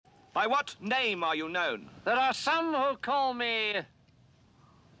By what name are you known? There are some who call me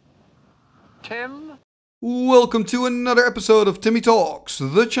Tim. Welcome to another episode of Timmy Talks,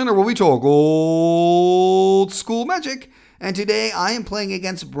 the channel where we talk old school magic. And today I am playing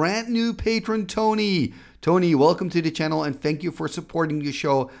against brand new patron Tony. Tony, welcome to the channel and thank you for supporting the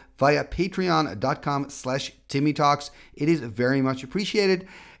show via patreon.com/TimmyTalks. It is very much appreciated.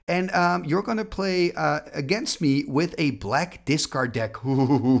 And you're going to play against me with a black discard deck.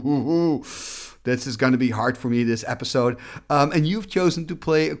 This is going to be hard for me this episode. And you've chosen to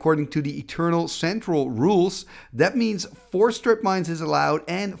play according to the Eternal Central rules. That means 4 Strip Mines is allowed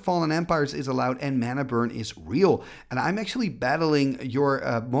and Fallen Empires is allowed and Mana Burn is real. And I'm actually battling your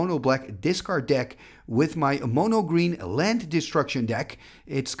mono black discard deck with my mono green land destruction deck.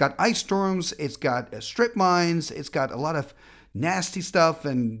 It's got Ice Storms, it's got Strip Mines, it's got a lot of nasty stuff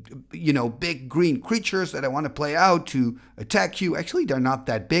and, you know, big green creatures that I want to play out to attack you. Actually, they're not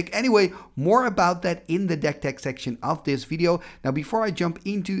that big. Anyway, more about that in the deck tech section of this video. Now, before I jump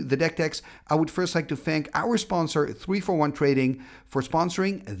into the deck techs, I would first like to thank our sponsor, 341 Trading, for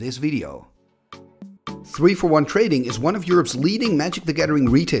sponsoring this video. 341 Trading is one of Europe's leading Magic the Gathering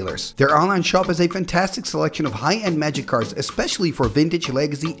retailers. Their online shop has a fantastic selection of high-end Magic cards, especially for vintage,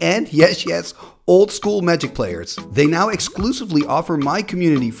 legacy, and yes, old school Magic players. They now exclusively offer my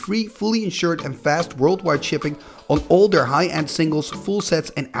community free, fully insured, and fast worldwide shipping on all their high-end singles, full sets,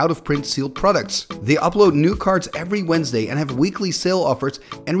 and out-of-print sealed products. They upload new cards every Wednesday and have weekly sale offers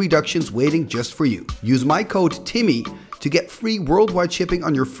and reductions waiting just for you. Use my code TIMMY to get free worldwide shipping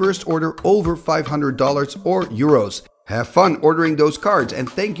on your first order over $500 or euros. Have fun ordering those cards,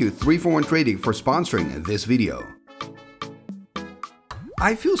 and thank you 341 Trading for sponsoring this video.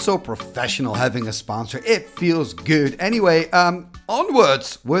 I feel so professional having a sponsor. It feels good. Anyway,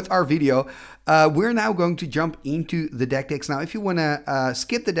 onwards with our video. We're now going to jump into the deck decks. Now, if you want to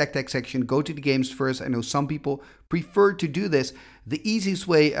skip the deck deck section, go to the games first. I know some people prefer to do this. The easiest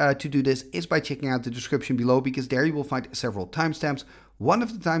way to do this is by checking out the description below, because there you will find several timestamps. One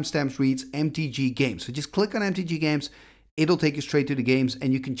of the timestamps reads MTG Games. So just click on MTG Games. It'll take you straight to the games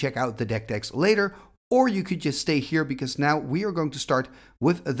and you can check out the deck decks later. Or you could just stay here because now we are going to start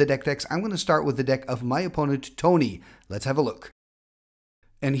with the deck decks. I'm going to start with the deck of my opponent, Tony. Let's have a look.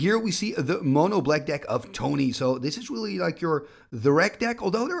 And here we see the mono black deck of Tony. So this is really like the rec deck,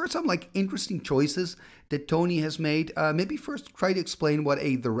 although there are some like interesting choices that Tony has made. Maybe first try to explain what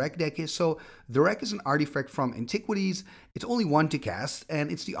the rec deck is. So the rec is an artifact from Antiquities. It's only 1 to cast,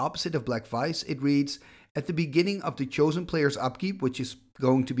 and it's the opposite of Black Vice. It reads, at the beginning of the chosen player's upkeep, which is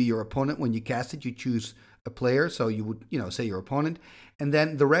going to be your opponent, when you cast it, you choose a player. So you would, say your opponent. And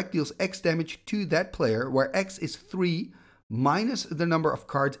then the rec deals X damage to that player, where X is 3 minus the number of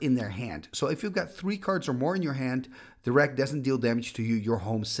cards in their hand. So if you've got 3 cards or more in your hand, the rec doesn't deal damage to you, you're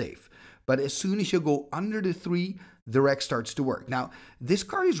home safe. But as soon as you go under the 3, the rec starts to work. Now, this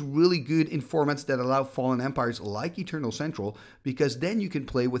card is really good in formats that allow Fallen Empires like Eternal Central, because then you can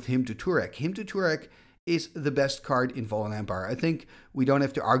play with Hymn to Turek. Hymn to Turek is the best card in Fallen Empire. I think we don't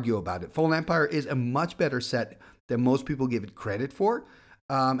have to argue about it. Fallen Empire is a much better set than most people give it credit for.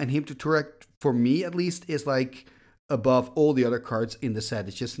 And Hymn to Turek, for me at least, is like above all the other cards in the set.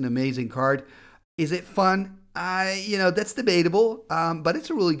 It's just an amazing card. Is it fun? That's debatable, but it's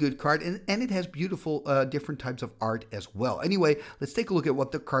a really good card, and it has beautiful different types of art as well. Anyway, let's take a look at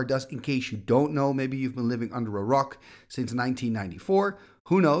what the card does in case you don't know. Maybe you've been living under a rock since 1994.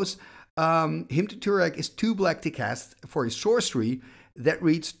 Who knows? Hymn to Turek is 2 black to cast for a sorcery that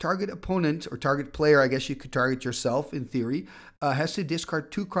reads, target opponent or target player, I guess you could target yourself in theory, has to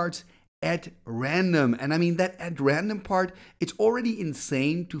discard 2 cards at random. And I mean, that at random part, it's already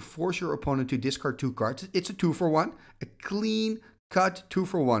insane to force your opponent to discard 2 cards. It's a 2-for-1, a clean cut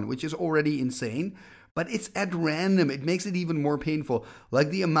 2-for-1, which is already insane. But it's at random. It makes it even more painful. Like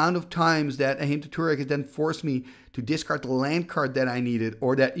the amount of times that a Hymn to Turek has then forced me to discard the land card that I needed,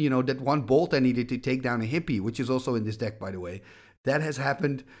 or that, that 1 bolt I needed to take down a hippie, which is also in this deck, by the way. That has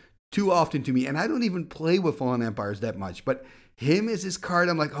happened too often to me. And I don't even play with Fallen Empires that much. But him is his card.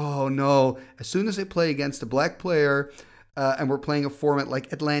 I'm like, oh no. As soon as I play against a black player, and we're playing a format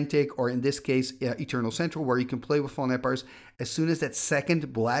like Atlantic, or in this case, Eternal Central, where you can play with Fallen Empires, as soon as that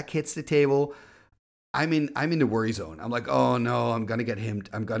second black hits the table, I'm in the worry zone. I'm like, oh no, I'm gonna get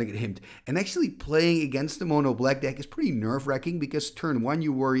himmed. And actually playing against the mono black deck is pretty nerve-wracking, because turn 1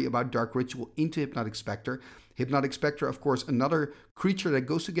 you worry about Dark Ritual into Hypnotic Spectre. Hypnotic Spectre, of course, another creature that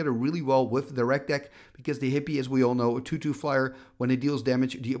goes together really well with the rec deck, because the hippie, as we all know, a 2/2 flyer, when it deals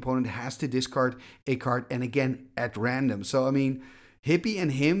damage, the opponent has to discard a card, and again, at random. So, I mean, hippie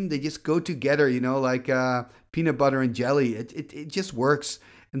and him, they just go together, like peanut butter and jelly. It just works.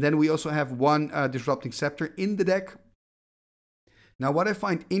 And then we also have one Disrupting Scepter in the deck. Now, what I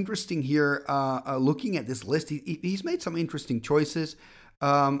find interesting here, looking at this list, he's made some interesting choices.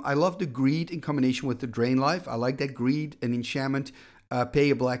 I love the Greed in combination with the Drain Life. I like that Greed, an enchantment, pay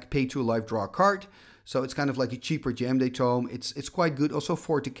a black, pay 2 life, draw a card. So it's kind of like a cheaper Gem Day Tome. It's quite good. Also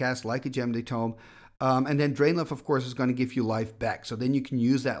 4 to cast like a Gem Day Tome. And then Drain Life, of course, is going to give you life back. So then you can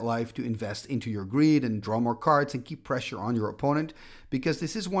use that life to invest into your Greed and draw more cards and keep pressure on your opponent. Because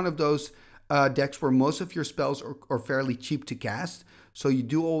this is one of those decks where most of your spells are fairly cheap to cast. So you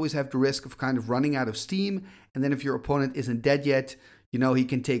do always have the risk of kind of running out of steam. And then if your opponent isn't dead yet, you know, he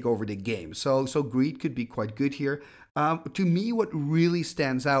can take over the game. So Greed could be quite good here. To me, what really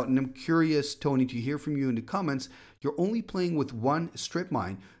stands out, and I'm curious, Tony, to hear from you in the comments, you're only playing with 1 Strip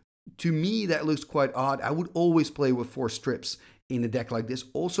Mine. To me, that looks quite odd. I would always play with 4 strips in a deck like this,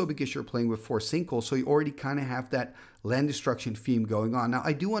 also because you're playing with 4 sinkholes, so you already kind of have that land destruction theme going on. Now,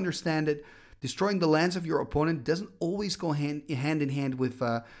 I do understand that destroying the lands of your opponent doesn't always go hand in hand with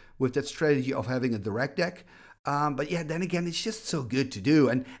that strategy of having a direct deck. But yeah, then again, it's just so good to do.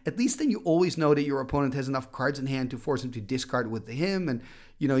 And at least then you always know that your opponent has enough cards in hand to force him to discard with him. And,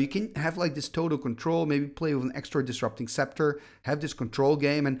 you know, you can have like this total control, maybe play with an extra Disrupting Scepter, have this control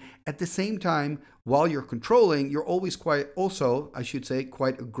game. And at the same time, while you're controlling, you're always quite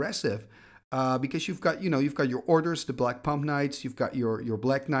aggressive. Because you've got your orders, the Black Pump Knights, you've got your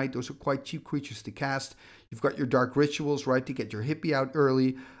Black Knight. Those are quite cheap creatures to cast. You've got your Dark Rituals, right, to get your hippie out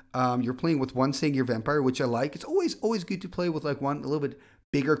early. You're playing with 1 Sengir Vampire, which I like. It's always good to play with like one a little bit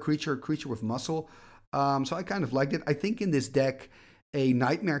bigger creature, a creature with muscle. So I kind of liked it. I think in this deck, a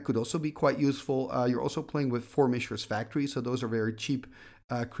Nightmare could also be quite useful. You're also playing with 4 Mishra's Factory, so those are very cheap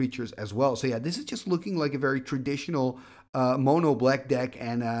creatures as well. So yeah, this is just looking like a very traditional mono black deck,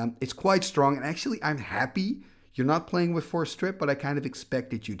 and it's quite strong. And actually, I'm happy you're not playing with 4 strip, but I kind of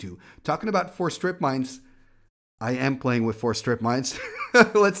expected you to. Talking about 4 strip mines, I am playing with 4 strip mines.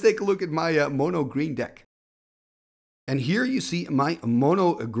 Let's take a look at my mono green deck. And here you see my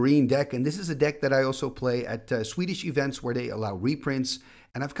mono green deck, and this is a deck that I also play at Swedish events where they allow reprints.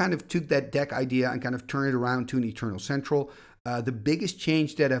 And I've kind of took that deck idea and kind of turned it around to an Eternal Central. The biggest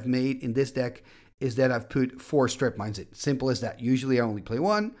change that I've made in this deck is that I've put 4 strip mines in. Simple as that. Usually I only play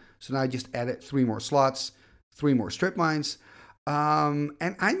 1, so now I just added 3 more slots, 3 more strip mines. And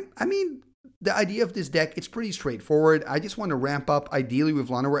I mean, the idea of this deck, it's pretty straightforward. I just want to ramp up, ideally with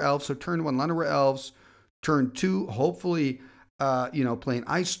Llanowar Elves. So turn 1, Llanowar Elves. Turn 2, hopefully, play an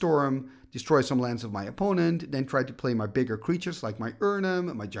Ice Storm, destroy some lands of my opponent, then try to play my bigger creatures like my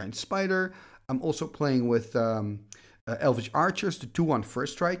Urnum, my Giant Spider. I'm also playing with Elvish Archers, the 2/1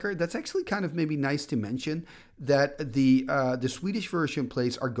 First Striker. That's actually kind of maybe nice to mention that the Swedish version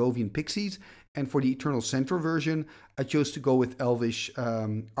plays Argovian Pixies, and for the Eternal Central version, I chose to go with Elvish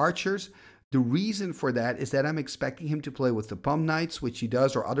Archers. The reason for that is that I'm expecting him to play with the Pump Knights, which he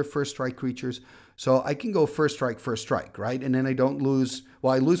does, or other First Strike creatures. So I can go First Strike, right? And then I don't lose,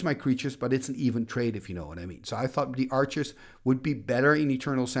 well, I lose my creatures, but it's an even trade, if you know what I mean. So I thought the Archers would be better in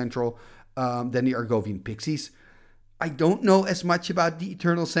Eternal Central than the Argovian Pixies. I don't know as much about the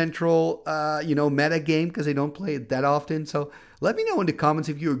Eternal Central, meta game, because I don't play it that often. So let me know in the comments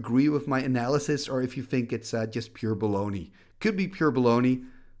if you agree with my analysis or if you think it's just pure baloney. Could be pure baloney.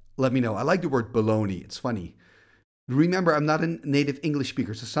 Let me know. I like the word baloney. It's funny. Remember, I'm not a native English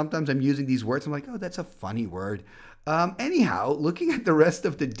speaker, so sometimes I'm using these words. I'm like, oh, that's a funny word. Anyhow, looking at the rest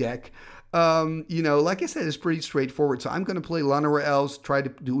of the deck, like I said, it's pretty straightforward. So I'm going to play Llanowar Elves, try to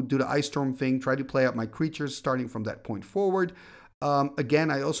do the Ice Storm thing, try to play out my creatures starting from that point forward.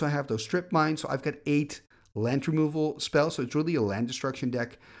 Again, I also have those strip mines, so I've got 8 land removal spells, so it's really a land destruction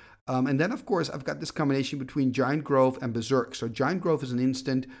deck. And then, of course, I've got this combination between Giant Grove and Berserk. So Giant Grove is an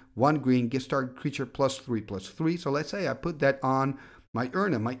instant, 1 green, gives target creature +3/+3. So let's say I put that on my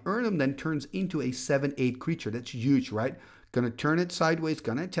Urnum. My Urnum then turns into a 7/8 creature. That's huge, right? Going to turn it sideways,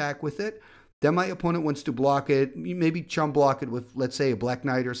 going to attack with it. Then my opponent wants to block it, maybe chump block it with, let's say, a Black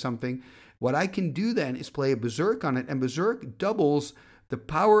Knight or something. What I can do then is play a Berserk on it, and Berserk doubles the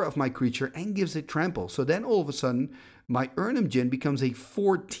power of my creature and gives it trample. So then all of a sudden, my Urnum Djinn becomes a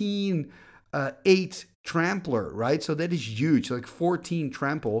 14/8 trampler, right? So that is huge, like 14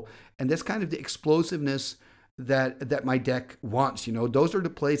 trample. And that's kind of the explosiveness that my deck wants. Those are the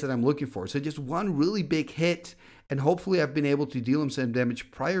plays that I'm looking for. So just one really big hit, and hopefully I've been able to deal him some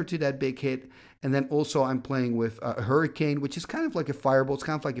damage prior to that big hit. And then also I'm playing with a Hurricane, which is kind of like a fireball. It's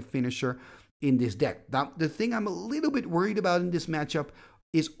kind of like a finisher in this deck. Now, the thing I'm a little bit worried about in this matchup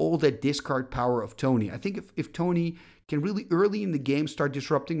is all that discard power of Tony. I think if Tony can really early in the game start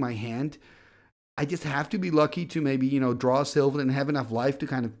disrupting my hand, I just have to be lucky to maybe, draw a Sylvan and have enough life to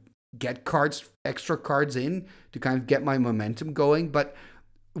kind of get extra cards in to kind of get my momentum going. But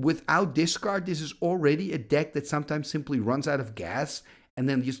without discard, this is already a deck that sometimes simply runs out of gas and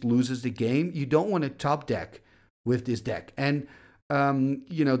then just loses the game. You don't want to top deck with this deck. And,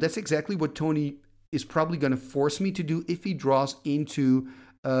 that's exactly what Tony is probably going to force me to do if he draws into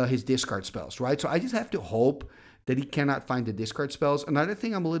his discard spells, right? So I just have to hope that he cannot find the discard spells. Another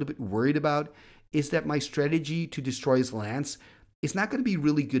thing I'm a little bit worried about is that my strategy to destroy his lands is not going to be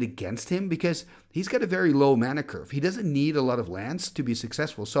really good against him because he's got a very low mana curve. He doesn't need a lot of lands to be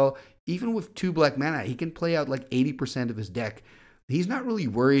successful. So even with 2 black mana, he can play out like 80% of his deck. He's not really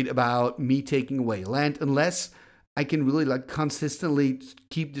worried about me taking away land unless I can really like consistently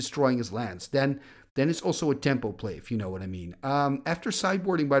keep destroying his lands. Then it's also a tempo play, if you know what I mean. After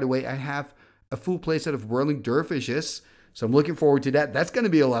sideboarding, by the way, I have a full playset of Whirling Dervishes. So I'm looking forward to that. That's going to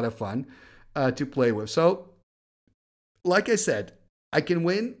be a lot of fun to play with. So, like I said, I can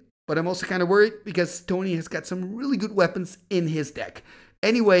win, but I'm also kind of worried because Tony has got some really good weapons in his deck.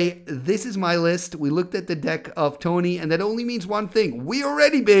 Anyway, this is my list. We looked at the deck of Tony, and that only means one thing. We are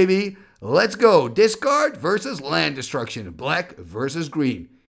ready, baby. Let's go. Discard versus land destruction. Black versus green.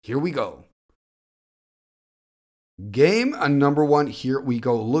 Here we go. Game number 1. Here we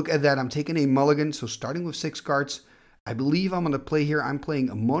go. Look at that. I'm taking a mulligan. So starting with 6 cards. I believe I'm going to play here. I'm playing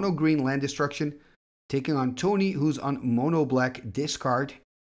a mono green land destruction. Taking on Tony, who's on mono black discard.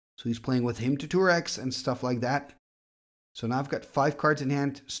 So he's playing with him to Turex and stuff like that. So now I've got 5 cards in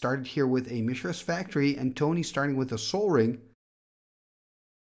hand. Started here with a Mishra's Factory. And Tony starting with a Soul Ring.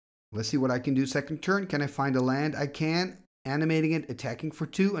 Let's see what I can do second turn. Can I find a land? I can. Animating it, attacking for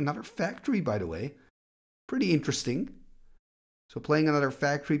 2. Another factory, by the way. Pretty interesting. So playing another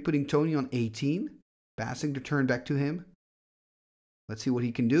factory, putting Tony on 18. Passing the turn back to him. Let's see what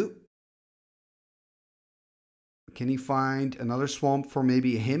he can do. Can he find another swamp for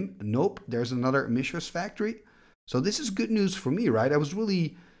maybe him? Nope. There's another Mishra's Factory. So this is good news for me, right? I was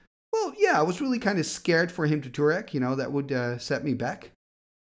really kind of scared for him to Turek. That would set me back.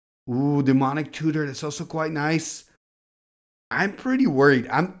 Ooh, Demonic Tutor. That's also quite nice. I'm pretty worried.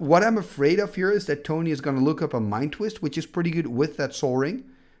 What I'm afraid of here is that Tony is going to look up a Mind Twist, which is pretty good with that Soul Ring.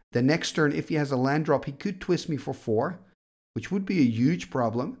 The next turn, if he has a land drop, he could twist me for 4, which would be a huge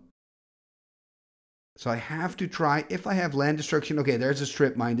problem. So I have to try. If I have land destruction, okay, there's a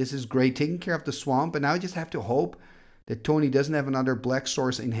Strip Mine. This is great, taking care of the swamp. But now I just have to hope that Tony doesn't have another black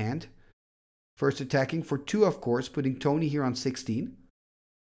source in hand. First attacking for 2, of course, putting Tony here on 16.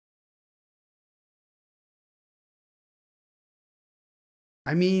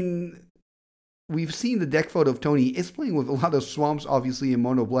 I mean, we've seen the deck photo of Tony. Is playing with a lot of swamps, obviously, in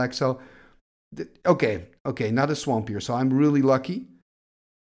mono black. So, okay, not a swamp here. So I'm really lucky.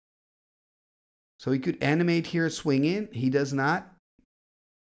 So he could animate here, swing in. He does not.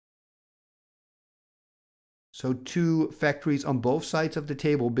 So 2 factories on both sides of the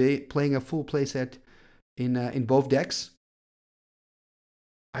table, playing a full playset in both decks.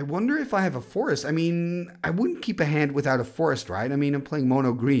 I wonder if I have a forest. I mean, I wouldn't keep a hand without a forest, right? I mean, I'm playing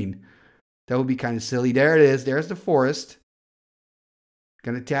mono green. That would be kind of silly. There it is. There's the forest.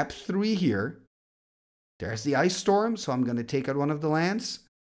 Gonna tap 3 here. There's the Ice Storm, so I'm gonna take out one of the lands.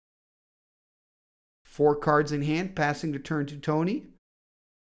 4 cards in hand, passing the turn to Tony.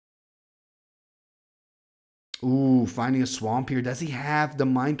 Ooh, finding a swamp here. Does he have the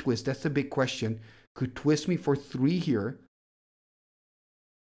Mind Twist? That's the big question. Could twist me for 3 here.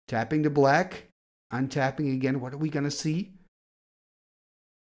 Tapping the black. Untapping again. What are we going to see?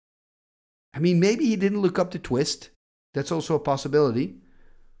 I mean, maybe he didn't look up the twist. That's also a possibility.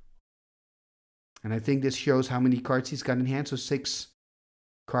 And I think this shows how many cards he's got in hand. So 6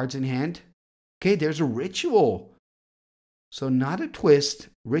 cards in hand. Okay, there's a Ritual. So not a twist.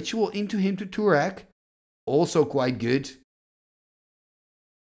 Ritual into him to Turak. Also quite good.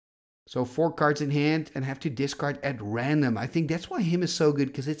 So 4 cards in hand and have to discard at random. I think that's why him is so good,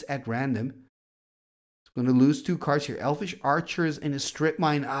 because it's at random. It's going to lose 2 cards here. Elvish Archers and a Strip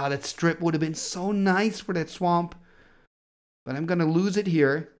Mine. Ah, that strip would have been so nice for that swamp. But I'm going to lose it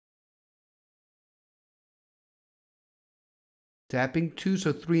here. Tapping 2,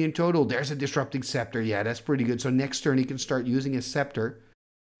 so 3 in total. There's a Disrupting Scepter. Yeah, that's pretty good. So next turn he can start using his Scepter.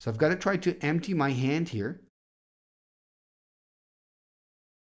 So I've got to try to empty my hand here.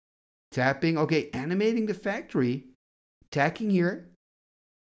 Tapping, okay, animating the factory. Attacking here.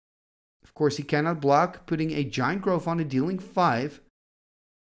 Of course, he cannot block. Putting a Giant Growth on it, dealing 5.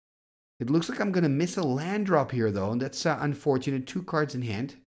 It looks like I'm going to miss a land drop here, though. And that's unfortunate. 2 cards in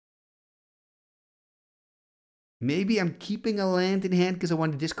hand. Maybe I'm keeping a land in hand because I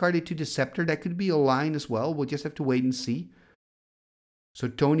want to discard it to the Scepter. That could be a line as well. We'll just have to wait and see. So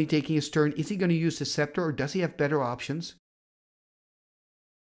Tony taking his turn. Is he going to use the Scepter or does he have better options?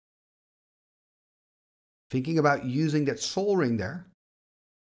 Thinking about using that Soul Ring there.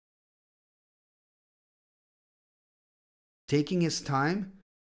 Taking his time.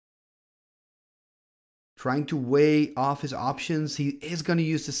 Trying to weigh off his options. He is going to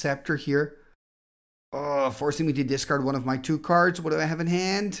use the Scepter here. Oh, forcing me to discard one of my 2 cards. What do I have in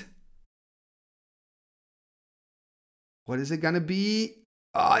hand? What is it going to be?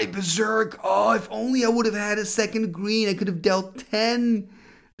 Oh, Berserk. Oh, if only I would have had a second green. I could have dealt 10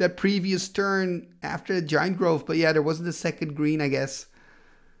 that previous turn after the Giant Growth. But yeah, there wasn't a second green, I guess.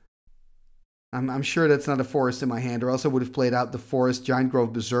 I'm sure that's not a forest in my hand, or else I would have played out the forest Giant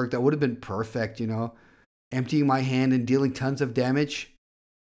Growth Berserk. That would have been perfect, you know. Emptying my hand and dealing tons of damage.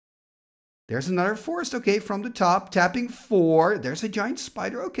 There's another forest, okay, from the top. Tapping 4. There's a giant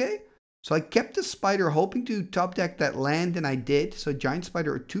spider, okay. So I kept the spider hoping to top deck that land, and I did. So giant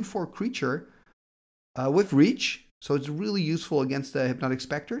spider, a 2/4 creature with reach. So it's really useful against the Hypnotic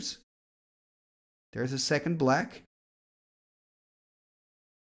Specters. There's a second black.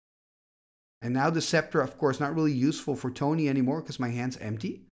 And now the Scepter, of course, not really useful for Tony anymore because my hand's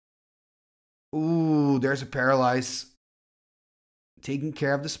empty. Ooh, there's a Paralyze. Taking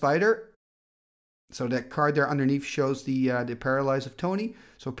care of the spider. So that card there underneath shows the Paralyze of Tony.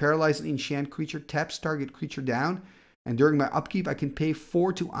 So Paralyze an enchant creature, taps target creature down. And during my upkeep, I can pay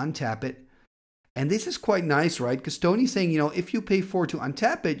 4 to untap it. And this is quite nice, right? Because Tony's saying, you know, if you pay 4 to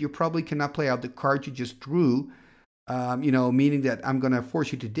untap it, you probably cannot play out the card you just drew. You know, meaning that I'm going to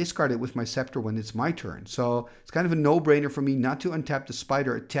force you to discard it with my Scepter when it's my turn. So it's kind of a no-brainer for me not to untap the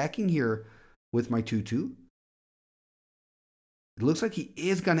spider, attacking here with my 2/2. It looks like he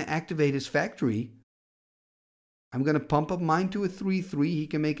is going to activate his factory. I'm going to pump up mine to a 3/3. He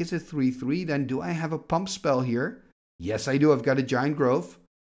can make it a 3/3. Then do I have a pump spell here? Yes, I do. I've got a Giant Growth.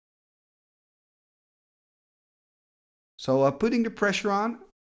 So putting the pressure on.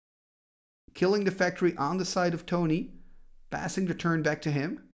 Killing the factory on the side of Tony. Passing the turn back to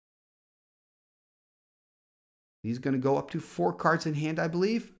him. He's going to go up to 4 cards in hand, I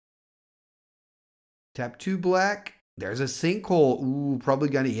believe. Tap 2 black. There's a Sinkhole. Ooh, probably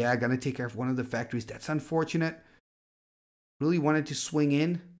gonna take care of one of the factories. That's unfortunate. Really wanted to swing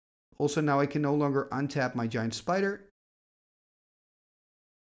in. Also, now I can no longer untap my giant spider.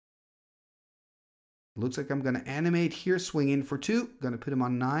 Looks like I'm gonna animate here, swing in for 2. Gonna put him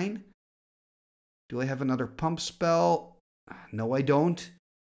on 9. Do I have another pump spell? No, I don't.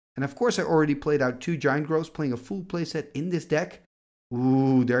 And of course, I already played out 2 Giant Growths, playing a full playset in this deck.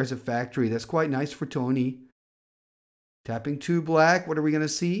 Ooh, there's a factory. That's quite nice for Tony. Tapping 2 black. What are we going to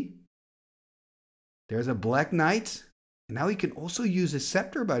see? There's a Black Knight. And now he can also use a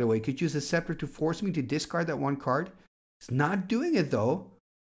Scepter, by the way. He could use a Scepter to force me to discard that 1 card. He's not doing it, though.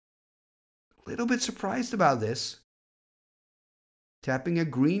 A little bit surprised about this. Tapping a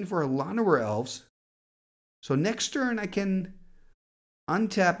green for a Llanowar Elves. So next turn, I can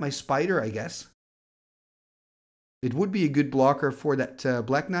untap my spider, I guess. It would be a good blocker for that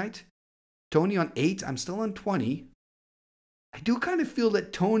Black Knight. Tony on 8. I'm still on 20. I do kind of feel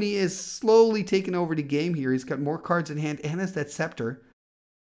that Tony is slowly taking over the game here. He's got more cards in hand and has that Scepter.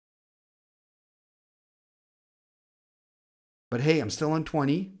 But hey, I'm still on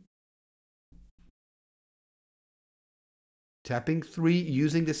 20. Tapping 3,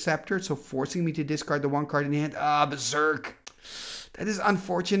 using the Scepter, so forcing me to discard the 1 card in hand. Ah, Berserk. That is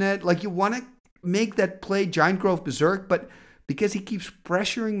unfortunate. Like, you want to make that play Giant Growth Berserk, but because he keeps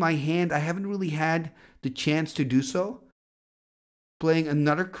pressuring my hand, I haven't really had the chance to do so. Playing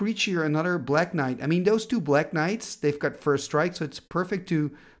another creature, another Black Knight. I mean, those 2 Black Knights, they've got first strike, so it's perfect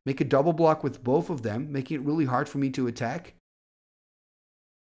to make a double block with both of them, making it really hard for me to attack.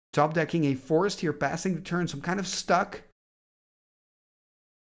 Top decking a forest here, passing the turn, so I'm kind of stuck.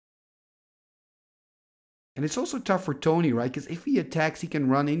 And it's also tough for Tony, right? Because if he attacks, he can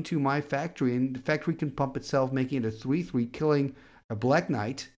run into my factory, and the factory can pump itself, making it a 3/3, killing a Black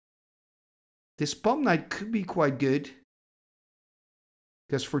Knight. This Pump Knight could be quite good.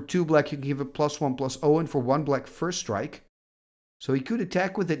 Because for 2 black, you can give it +1/+0, and for 1 black, first strike. So he could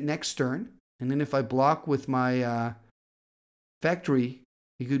attack with it next turn. And then if I block with my factory,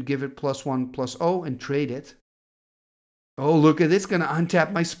 he could give it +1/+0 and trade it. Oh, look at this. Going to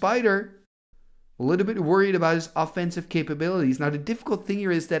untap my spider. A little bit worried about his offensive capabilities. Now, the difficult thing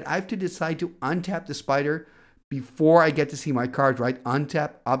here is that I have to decide to untap the spider before I get to see my card, right?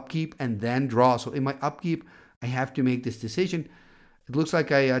 Untap, upkeep, and then draw. So in my upkeep, I have to make this decision. It looks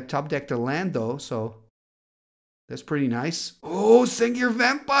like I top decked a land, though, so That's pretty nice. Oh, Sengir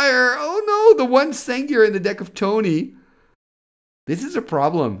Vampire. Oh no, the one Sengir in the deck of Tony. This is a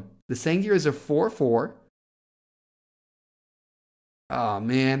problem. The Sengir is a 4/4. Oh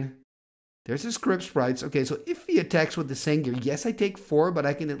man. There's a script sprites. Okay, so if he attacks with the Sengir, yes, I take 4, but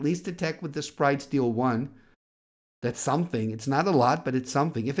I can at least attack with the sprites, deal 1. That's something. It's not a lot, but it's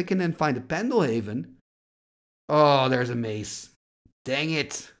something. If I can then find a Pendelhaven. Oh, there's a Mace. Dang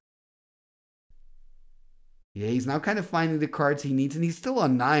it. Yeah, he's now kind of finding the cards he needs, and he's still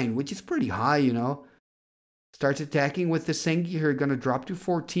on 9, which is pretty high, you know. Starts attacking with the Sengir, gonna drop to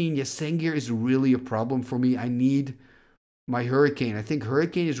 14. Yes, Sengir is really a problem for me. I need my Hurricane. I think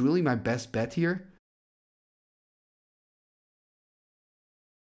Hurricane is really my best bet here.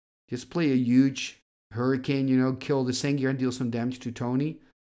 Just play a huge Hurricane, you know, kill the Sengir and deal some damage to Tony.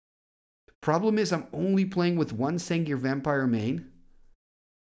 The problem is I'm only playing with one Sengir Vampire main.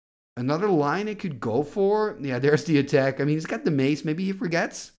 Another line I could go for. Yeah, there's the attack. I mean, he's got the Mace. Maybe he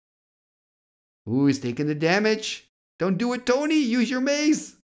forgets. Ooh, he's taking the damage. Don't do it, Tony. Use your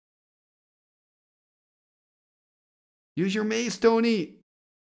Mace. Use your Mace, Tony.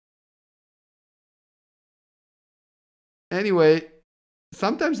 Anyway,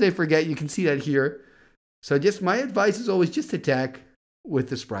 sometimes they forget. You can see that here. So just my advice is always just attack with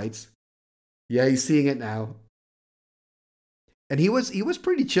the sprites. Yeah, he's seeing it now. And he was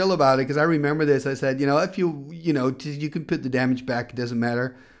pretty chill about it, because I remember this. I said, you know, if you can put the damage back, it doesn't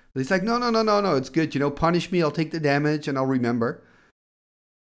matter. But he's like, no, it's good. You know, punish me. I'll take the damage and I'll remember.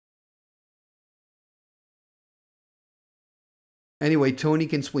 Anyway, Tony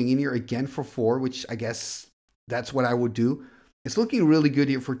can swing in here again for 4, which I guess that's what I would do. It's looking really good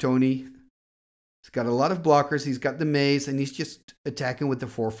here for Tony. He's got a lot of blockers. He's got the Maze, and he's just attacking with the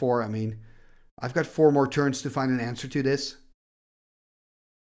 4/4. I mean, I've got 4 more turns to find an answer to this.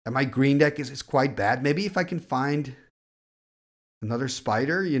 And my green deck is quite bad. Maybe if I can find another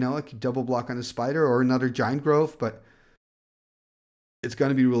Spider, you know, I could double block on a Spider, or another Giant Growth, but it's going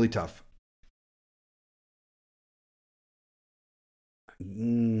to be really tough.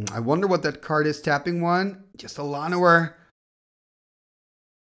 I wonder what that card is. Tapping 1. Just a Llanowar.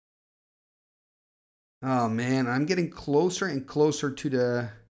 Oh man, I'm getting closer and closer to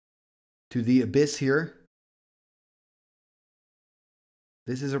the abyss here.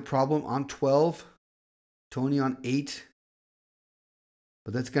 This is a problem on 12. Tony on 8.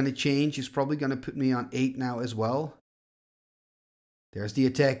 But that's going to change. He's probably going to put me on 8 now as well. There's the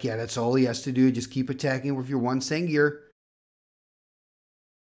attack. Yeah, that's all he has to do. Just keep attacking with your one Sengir.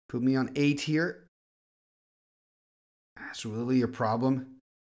 Put me on 8 here. That's really a problem.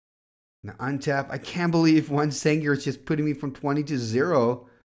 Now untap. I can't believe one Sengir is just putting me from 20 to 0.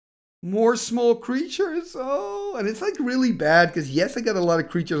 More small creatures. Oh, and it's like really bad, because yes, I got a lot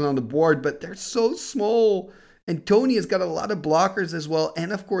of creatures on the board, but they're so small. And Tony has got a lot of blockers as well.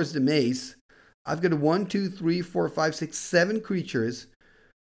 And of course the Mace. I've got 1, 2, 3, 4, 5, 6, 7 creatures.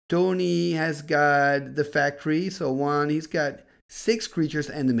 Tony has got the factory. So he's got 6 creatures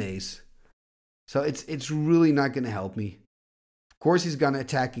and the Mace. So it's really not going to help me. Of course he's going to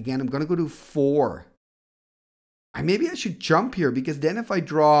attack again. I'm going to go to 4. Maybe I should jump here, because then if I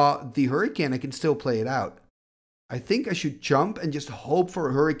draw the Hurricane, I can still play it out. I think I should jump and just hope for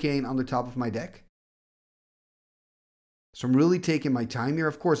a Hurricane on the top of my deck. So I'm really taking my time here.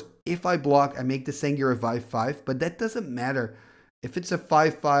 Of course, if I block, I make the Sengir a 5/5, but that doesn't matter. If it's a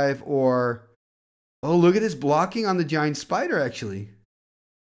 5/5 or... Oh, look at this blocking on the Giant Spider, actually.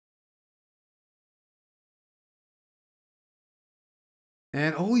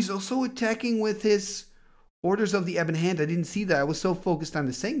 And oh, he's also attacking with his Orders of the Ebon Hand. I didn't see that. I was so focused on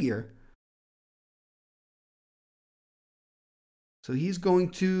the Sengir. So he's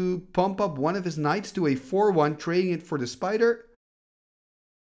going to pump up one of his Knights to a 4/1, trading it for the Spider.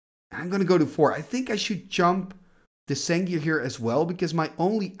 I'm going to go to 4. I think I should jump the Sengir here as well, because my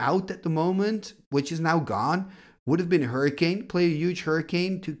only out at the moment, which is now gone, would have been a Hurricane. Play a huge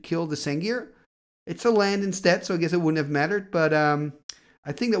Hurricane to kill the Sengir. It's a land instead, so I guess it wouldn't have mattered, but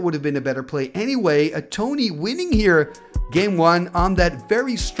I think that would have been a better play. Anyway, a Tony winning here, game 1, on that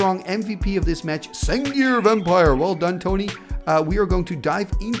very strong MVP of this match, Sengir Vampire. Well done, Tony. We are going to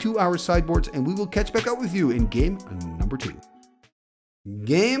dive into our sideboards, and we will catch back up with you in game number 2.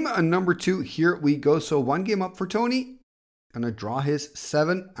 Game number 2, here we go. So 1 game up for Tony. Gonna draw his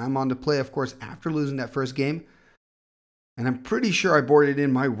 7. I'm on to play, of course, after losing that first game. And I'm pretty sure I boarded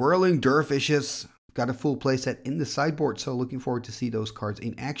in my Whirling Dervishes. Got a full playset in the sideboard, so looking forward to see those cards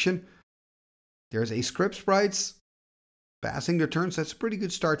in action. There's a Script Sprites. Passing the turns, that's a pretty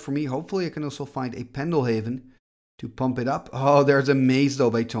good start for me. Hopefully I can also find a Pendelhaven to pump it up. Oh, there's a Maze though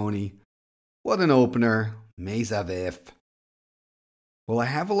by Tony. What an opener. Maze Aviv. Well, I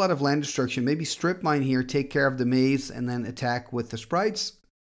have a lot of land destruction. Maybe strip mine here, take care of the maze, and then attack with the sprites.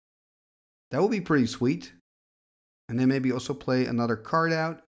 That would be pretty sweet. And then maybe also play another card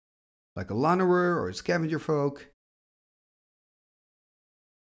out, like a Lannerer or a Scavenger Folk.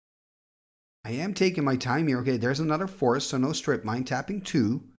 I am taking my time here. Okay, there's another forest, so no strip mine. Tapping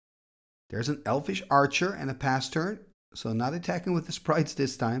 2. There's an Elfish Archer and a pass turn. So not attacking with the sprites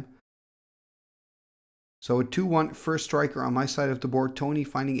this time. So a 2-1 first striker on my side of the board. Tony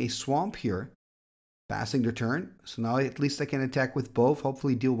finding a swamp here. Passing the turn. So now at least I can attack with both.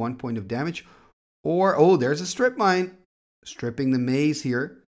 Hopefully deal 1 point of damage. Or, oh, there's a strip mine. Stripping the maze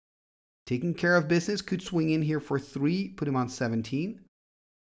here. Taking care of business. Could swing in here for 3. Put him on 17.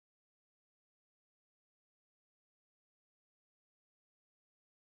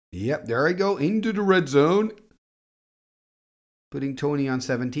 Yep, there I go. Into the red zone. Putting Tony on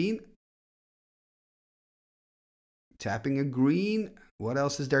 17. Tapping a green. What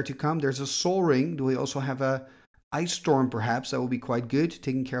else is there to come? There's a Soul Ring. Do we also have a Ice Storm perhaps? That will be quite good.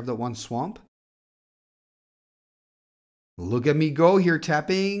 Taking care of that one swamp. Look at me go here,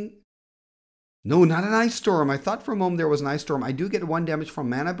 tapping. No, not an Ice Storm. I thought for a moment there was an Ice Storm. I do get 1 damage from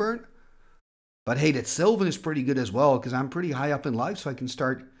Mana Burn. But hey, that Sylvan is pretty good as well, because I'm pretty high up in life, so I can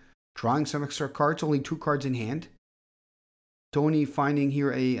start drawing some extra cards. Only 2 cards in hand. Tony finding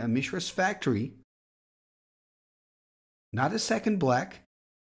here a Mishra's Factory. Not a second black.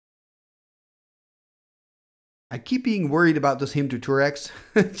 I keep being worried about those Hymn to Turex.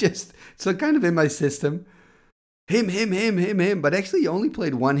 Just, so kind of in my system. Him. But actually, he only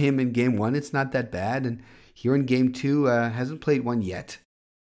played 1 him in game 1. It's not that bad. And here in game 2, hasn't played 1 yet.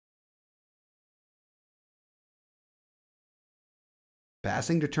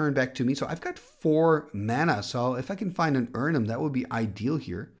 Passing the turn back to me. So I've got 4 mana. So if I can find an Urnum, that would be ideal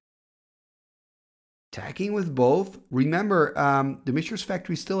here. Attacking with both. Remember, the Mishra's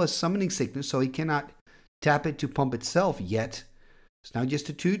Factory still has Summoning Sickness, so he cannot tap it to pump itself yet. It's now just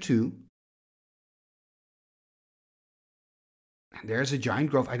a 2-2. There's a Giant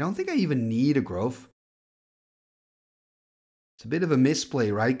Growth. I don't think I even need a Growth. It's a bit of a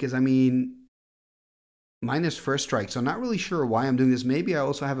misplay, right? Because, I mean, minus first strike. So I'm not really sure why I'm doing this. Maybe I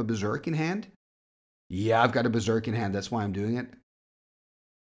also have a Berserk in hand. Yeah, I've got a Berserk in hand. That's why I'm doing it.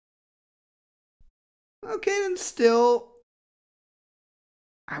 Okay, then still,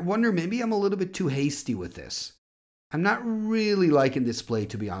 I wonder, maybe I'm a little bit too hasty with this. I'm not really liking this play,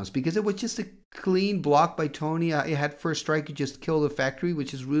 to be honest, because it was just a clean block by Tony. I had first strike, you just kill the factory,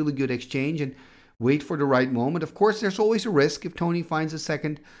 which is really good exchange, and wait for the right moment. Of course, there's always a risk if Tony finds a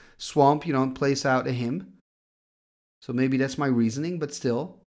second swamp, you know, and plays out a hymn. So maybe that's my reasoning, but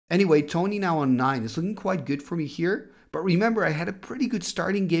still. Anyway, Tony now on 9. It's looking quite good for me here. But remember, I had a pretty good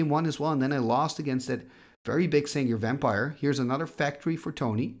starting game 1 as well, and then I lost against that very big Sengir Vampire. Here's another factory for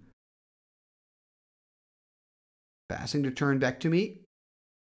Tony. Passing the turn back to me.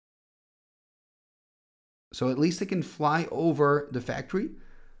 So at least I can fly over the factory.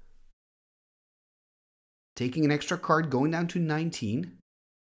 Taking an extra card, going down to 19.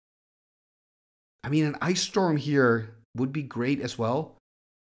 I mean, an Ice Storm here would be great as well.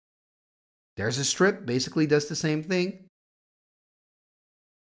 There's a strip, basically does the same thing.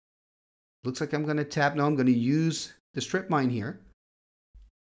 Looks like I'm going to tap. No, I'm going to use the strip mine here.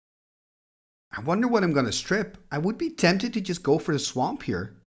 I wonder what I'm going to strip. I would be tempted to just go for the swamp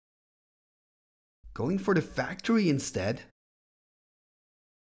here. Going for the factory instead.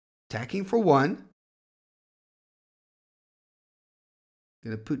 Attacking for 1.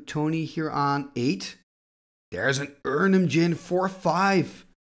 Going to put Tony here on 8. There's an Urnum Djinn 4-5.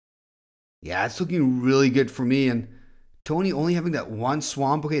 Yeah, it's looking really good for me. And Tony only having that 1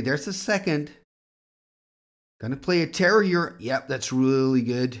 swamp. Okay, there's the second. Gonna play a terror here. Yep, that's really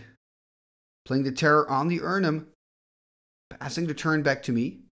good. Playing the terror on the Urnum. Passing the turn back to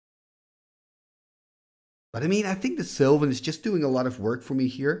me. But I mean, I think the Sylvan is just doing a lot of work for me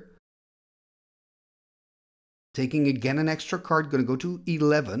here. Taking again an extra card. Gonna go to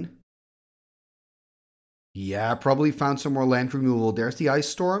 11. Yeah, probably found some more land removal. There's the Ice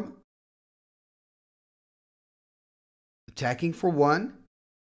Storm. Attacking for 1.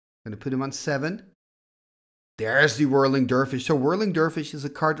 Going to put him on 7. There's the Whirling Dervish. So Whirling Dervish is a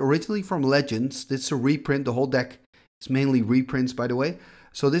card originally from Legends. This is a reprint. The whole deck is mainly reprints, by the way.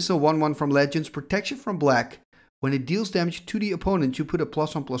 So this is a 1-1 from Legends. Protection from black. When it deals damage to the opponent, you put a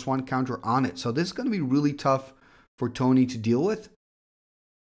 +1/+1 counter on it. So this is going to be really tough for Tony to deal with.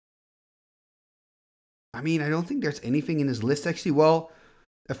 I mean, I don't think there's anything in his list actually. Well,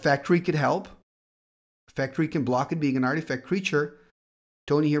 a factory could help. Factory can block it being an artifact creature.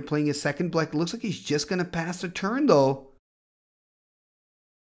 Tony here playing his second black. It looks like he's just going to pass the turn, though.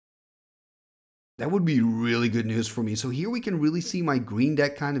 That would be really good news for me. So here we can really see my green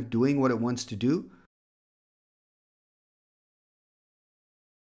deck kind of doing what it wants to do.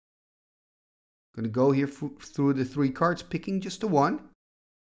 Going to go here through the 3 cards, picking just a 1.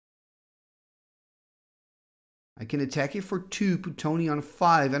 I can attack it for 2, put Tony on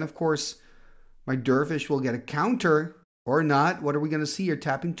 5. And of course, my Dervish will get a counter or not. What are we going to see here?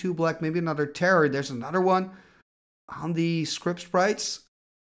 Tapping 2 black, maybe another terror. There's another one on the script sprites.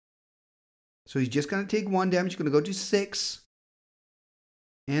 So he's just going to take 1 damage. Going to go to 6.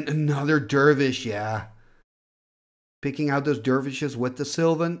 And another Dervish, yeah. Picking out those Dervishes with the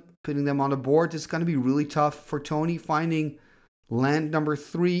Sylvan, putting them on the board. This is going to be really tough for Tony, finding land number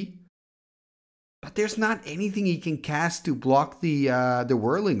 3. But there's not anything he can cast to block the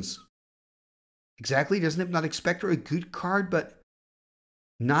Whirlings. Exactly, there's an Hypnotic Spectre, a good card, but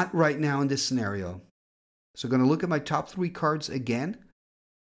not right now in this scenario. So going to look at my top 3 cards again.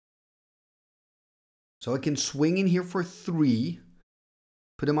 So I can swing in here for 3,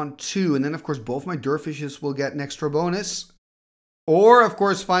 put him on 2, and then of course both my Dervishes will get an extra bonus. Or of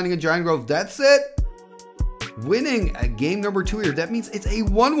course finding a Giant Grove. That's it. Winning a game number 2 here. That means it's a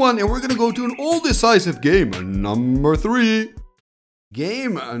 1-1, and we're going to go to an all-decisive game number 3.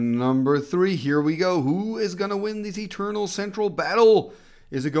 Game number 3. Here we go. Who is going to win this eternal central battle?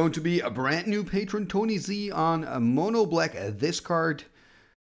 Is it going to be a brand new patron Tony Z on a mono black this card?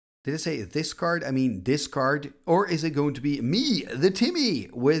 Did I say this card? I mean this card. Or is it going to be me, the Timmy,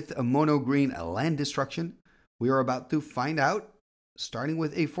 with a mono green land destruction? We are about to find out. Starting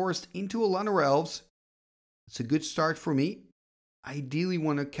with a forest into a Llanowar Elves. It's a good start for me. Ideally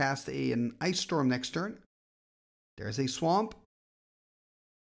want to cast an Ice Storm next turn. There's a Swamp.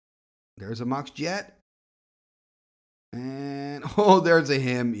 There's a Mox Jet. And, oh, there's a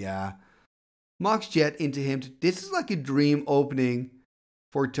him. Yeah. Mox Jet into him. This is like a dream opening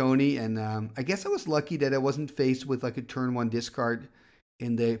for Tony. And I guess I was lucky that I wasn't faced with like a turn 1 discard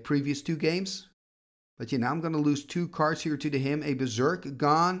in the previous 2 games. But yeah, now I'm going to lose 2 cards here to the him. A Berserk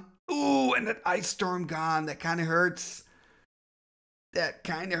gone. Ooh, and that Ice Storm gone. That kind of hurts. That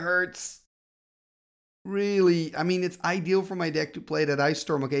kind of hurts. Really, I mean, it's ideal for my deck to play that Ice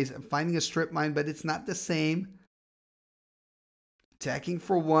Storm. Okay, so I'm finding a Strip Mine, but it's not the same. Attacking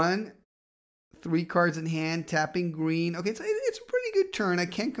for 1. 3 cards in hand, tapping green. Okay, it's a pretty good turn. I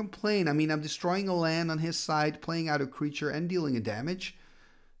can't complain. I mean, I'm destroying a land on his side, playing out a creature, and dealing a damage.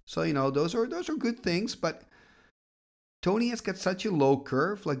 So, you know, those are good things, but Tony has got such a low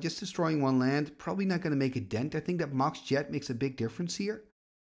curve, like just destroying 1 land, probably not going to make a dent. I think that Mox Jet makes a big difference here.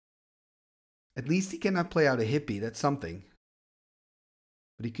 At least he cannot play out a hippie. That's something.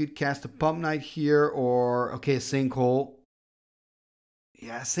 But he could cast a Pump Knight here or, okay, a Sinkhole.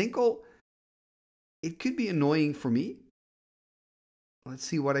 Yeah, Sinkhole. It could be annoying for me. Let's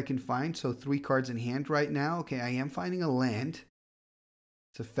see what I can find. So 3 cards in hand right now. Okay, I am finding a land.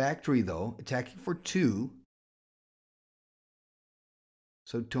 It's a factory though. Attacking for 2.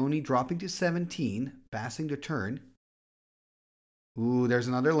 So Tony dropping to 17. Passing the turn. Ooh, there's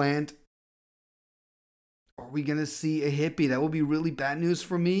another land. Are we going to see a hippie? That will be really bad news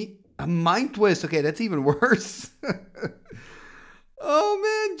for me. A Mind Twist. Okay, that's even worse.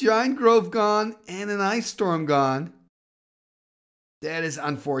 Oh man, Giant Grove gone and an Ice Storm gone. That is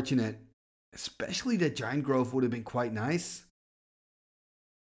unfortunate. Especially that Giant Grove would have been quite nice.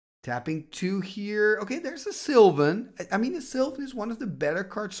 Tapping 2 here. Okay, there's a Sylvan. I mean, the Sylvan is one of the better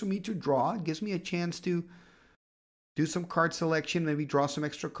cards for me to draw. It gives me a chance to do some card selection, maybe draw some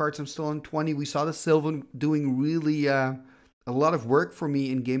extra cards. I'm still on 20. We saw the Sylvan doing really a lot of work for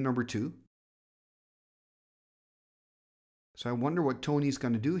me in game number 2. So I wonder what Tony's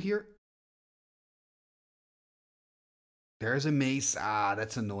going to do here. There's a Mace. Ah,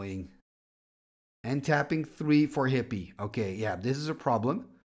 that's annoying. And tapping 3 for hippie. Okay, yeah, this is a problem.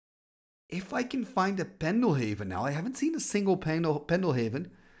 If I can find a Pendelhaven now, I haven't seen a single Pendelhaven.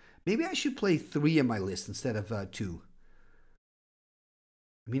 Maybe I should play 3 in my list instead of 2.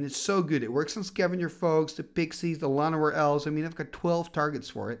 I mean, it's so good. It works on Scavenger Folks, the Pixies, the Llanowar Elves. I mean, I've got 12 targets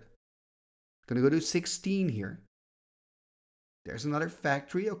for it. Gonna go to 16 here. There's another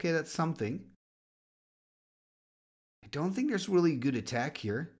factory. Okay, that's something. I don't think there's really a good attack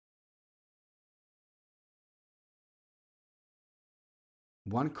here.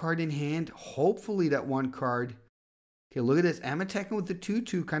 1 card in hand. Hopefully that 1 card. Okay, look at this. I'm attacking with the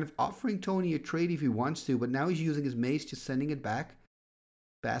 2/2, kind of offering Tony a trade if he wants to, but now he's using his mace, just sending it back.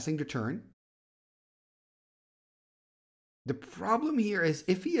 Passing the turn. The problem here is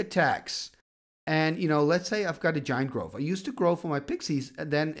if he attacks, And, you know, let's say I've got a Giant Grove. I used to grow for my Pixies,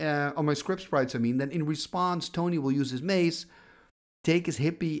 and then on my Script Sprites, I mean. Then in response, Tony will use his Mace, take his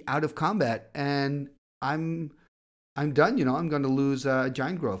Hippie out of combat, and I'm done, you know. I'm going to lose a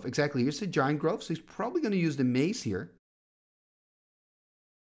Giant Grove. Exactly, here's the Giant Grove, so he's probably going to use the Mace here.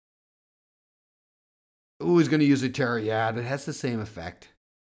 Ooh, he's going to use a Terror. Yeah, that has the same effect.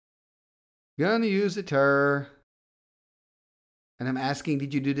 Gonna use a Terror. And I'm asking,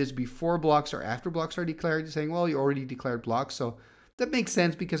 did you do this before blocks or after blocks are declared? You're saying, well, you already declared blocks. So that makes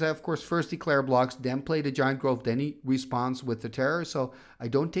sense because I, of course, first declare blocks, then play the Giant Grove, then he responds with the Terror. So I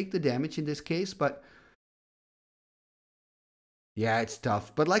don't take the damage in this case, but yeah, it's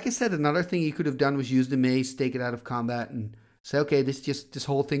tough. But like I said, another thing you could have done was use the Mace, take it out of combat, and say, okay, this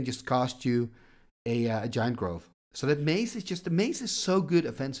whole thing just cost you a Giant Grove. So that Mace is just, the Mace is so good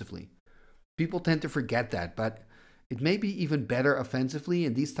offensively. People tend to forget that, but it may be even better offensively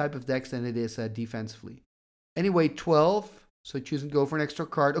in these type of decks than it is defensively. Anyway, 12. So choosing to go for an extra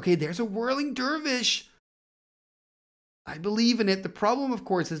card. Okay, there's a Whirling Dervish. I believe in it. The problem, of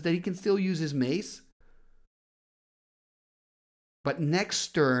course, is that he can still use his Mace. But next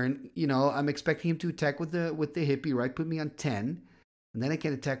turn, you know, I'm expecting him to attack with the Hippie, right? Put me on 10. And then I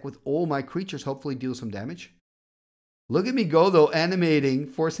can attack with all my creatures, hopefully deal some damage. Look at me go, though, animating,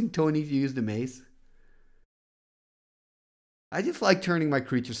 forcing Tony to use the Mace. I just like turning my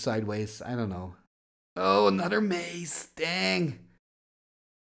creatures sideways. I don't know. Oh, another Mace. Dang.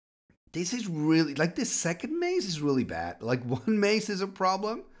 This is really, like, this second Mace is really bad. Like, one Mace is a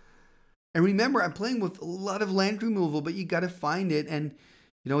problem. And remember, I'm playing with a lot of land removal, but you got to find it. And,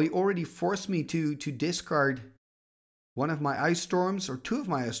 you know, he already forced me to discard one of my Ice Storms, or two of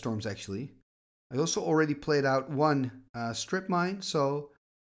my Ice Storms, actually. I also already played out one Strip Mine, so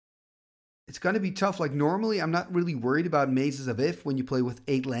it's going to be tough. Like, normally, I'm not really worried about Mazes of If when you play with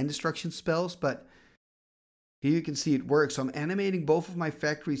 8 land destruction spells, but here you can see it works. So I'm animating both of my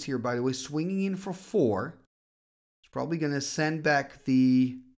factories here, by the way, swinging in for 4. It's probably going to send back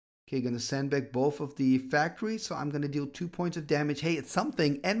the... Okay, going to send back both of the factories, so I'm going to deal 2 points of damage. Hey, it's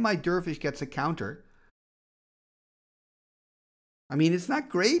something, and my Dervish gets a counter. I mean, it's not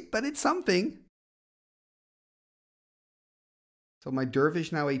great, but it's something. So my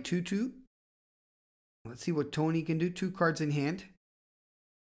Dervish now a 2/2. Let's see what Tony can do. 2 cards in hand.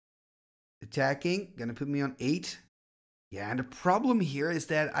 Attacking. Gonna put me on 8. Yeah, and the problem here is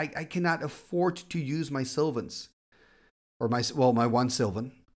that I cannot afford to use my Sylvans. Or my one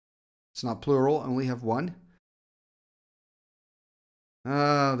Sylvan. It's not plural. I only have one.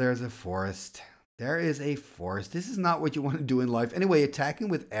 Oh, there's a forest. There is a forest. This is not what you want to do in life. Anyway, attacking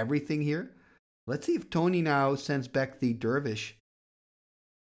with everything here. Let's see if Tony now sends back the Dervish.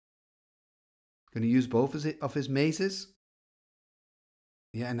 Going to use both of his Maces.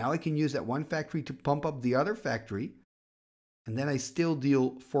 Yeah, now I can use that one factory to pump up the other factory. And then I still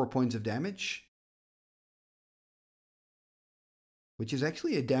deal 4 points of damage. Which is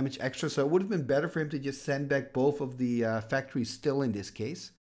actually a damage extra. So it would have been better for him to just send back both of the factories still in this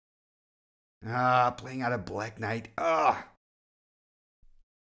case. Playing out a Black Knight.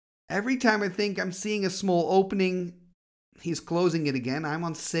 Every time I think I'm seeing a small opening, he's closing it again. I'm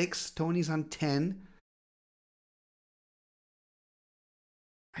on 6. Tony's on 10.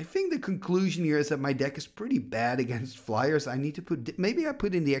 I think the conclusion here is that my deck is pretty bad against flyers. I need to put... Maybe I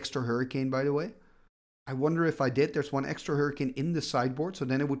put in the extra Hurricane, by the way. I wonder if I did. There's one extra Hurricane in the sideboard, so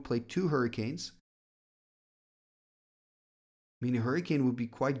then I would play 2 Hurricanes. I mean, a Hurricane would be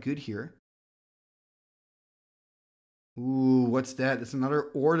quite good here. Ooh, what's that? It's another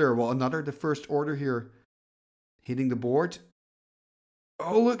order. Well, the first order here. Hitting the board.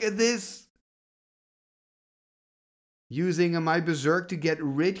 Oh, look at this. Using my Berserk to get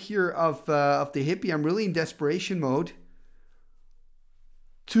rid here of the Hippie. I'm really in desperation mode.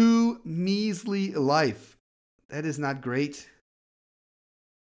 2 measly life. That is not great.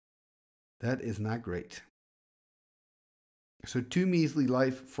 That is not great. So 2 measly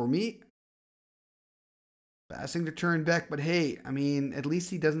life for me. Passing the turn back, but hey, I mean, at least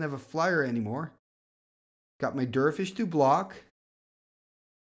he doesn't have a flyer anymore. Got my Dervish to block.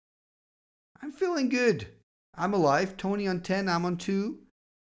 I'm feeling good. I'm alive. Tony on 10, I'm on 2.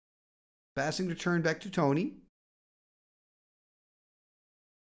 Passing the turn back to Tony.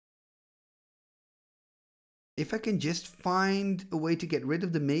 If I can just find a way to get rid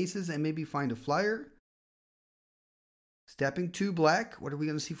of the Mazes and maybe find a flyer. Stepping 2 black. What are we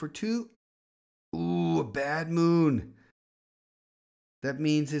going to see for 2? Ooh, a Bad Moon. That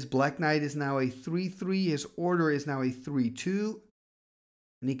means his Black Knight is now a 3/3. His order is now a 3/2.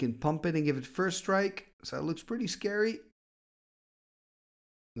 And he can pump it and give it first strike. So it looks pretty scary.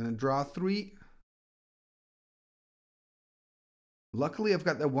 I'm going to draw 3. Luckily, I've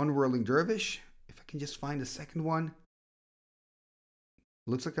got that one whirling dervish. If I can just find a second one.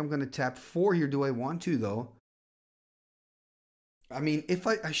 Looks like I'm going to tap 4 here. Do I want to, though? I mean, if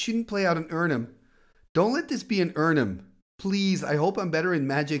I shouldn't play out an Urnum. Don't let this be an Urnum. Please, I hope I'm better in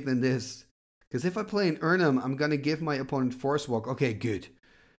Magic than this. Because if I play an Urnum, I'm going to give my opponent Force Walk. Okay, good.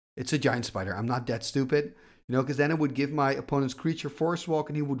 It's a Giant Spider. I'm not that stupid. You know, because then it would give my opponent's creature Force Walk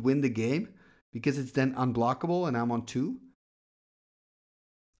and he would win the game. Because it's then unblockable and I'm on 2.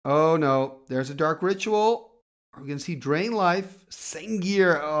 Oh no, there's a Dark Ritual. We're going to see Drain Life.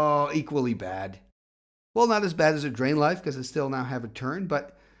 Sengir. Oh, equally bad. Well, not as bad as a Drain Life because I still now have a turn.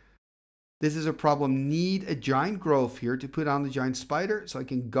 But this is a problem. Need a Giant Growth here to put on the Giant Spider so I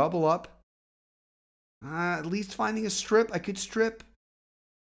can gobble up. At least finding a strip. I could strip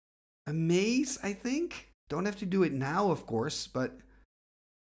a Maze, I think. Don't have to do it now, of course, but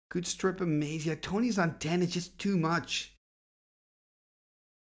could strip a Maze. Yeah, Tony's on 10. It's just too much.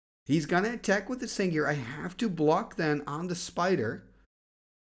 He's going to attack with the Sengir. I have to block then on the Spider.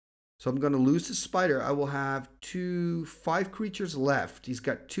 So I'm going to lose the Spider. I will have 5 creatures left. He's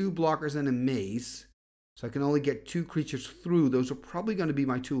got 2 blockers and a Maze. So I can only get 2 creatures through. Those are probably going to be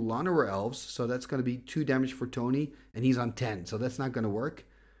my 2 Llanowar Elves. So that's going to be 2 damage for Tony. And he's on 10. So that's not going to work.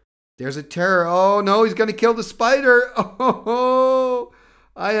 There's a Terror. Oh no, he's going to kill the Spider. Oh,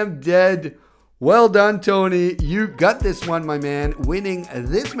 I am dead. Well done, Tony. You got this one, my man. Winning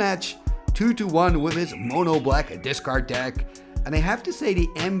this match 2-1 with his mono black discard deck. And I have to say the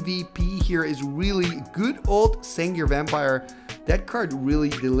MVP here is really good old Sengir Vampire. That card really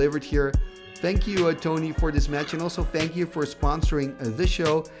delivered here. Thank you, Tony, for this match, and also thank you for sponsoring the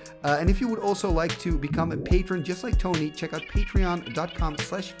show. And if you would also like to become a patron, just like Tony, check out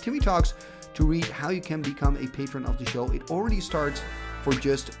patreon.com/TimmyTalks to read how you can become a patron of the show. It already starts for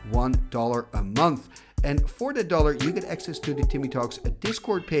just $1 a month. And for that dollar, you get access to the Timmy Talks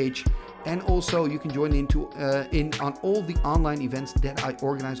Discord page. And also you can join in on all the online events that I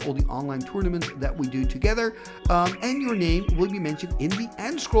organize, all the online tournaments that we do together. And your name will be mentioned in the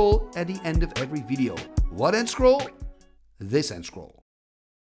end scroll at the end of every video. What end scroll? This end scroll.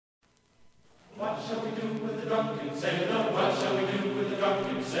 What shall we do with the drunken sailor? What shall we do with the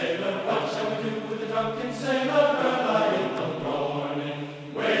drunken sailor? What shall we do with the drunken sailor? Early in the morning,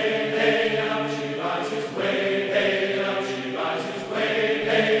 way hey and up she rises, way hey and up she rises, way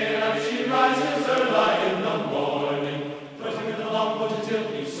hey and up she rises early in the morning. Putting in the longboat until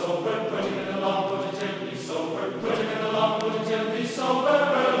he's sober, putting in the longboat until he's sober, putting in the longboat until he's sober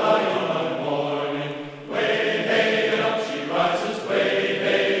early in the morning. Way hey and up she rises, way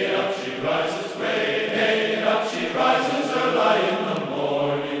hey and up she rises, way hey and up she rises early in the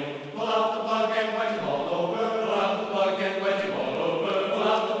morning. Pull out the plug and wet him all over, pull out the plug and wet him all over, pull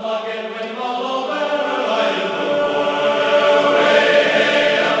out the plug and wet him all over early in the morning. Way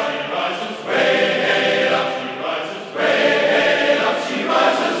hey and up she rises, way hey and up she rises, way hey and up she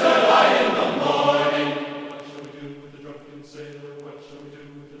rises early in the morning. What shall we do with the drunken sailor? What shall we do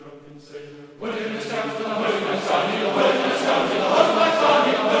with the drunken sailor? Put him in the scouts to the host, my son, he'll put him in the scouts to the host, my son,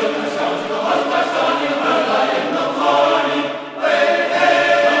 he'll put him in the scouts to the host, my son, he'll early in the morning. Way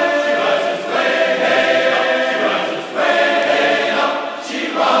hey up she rises, way hey up she rises, way hey up she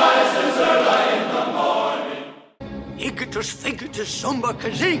rises early in the morning. Igitus figitus sumba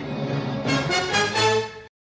kazee.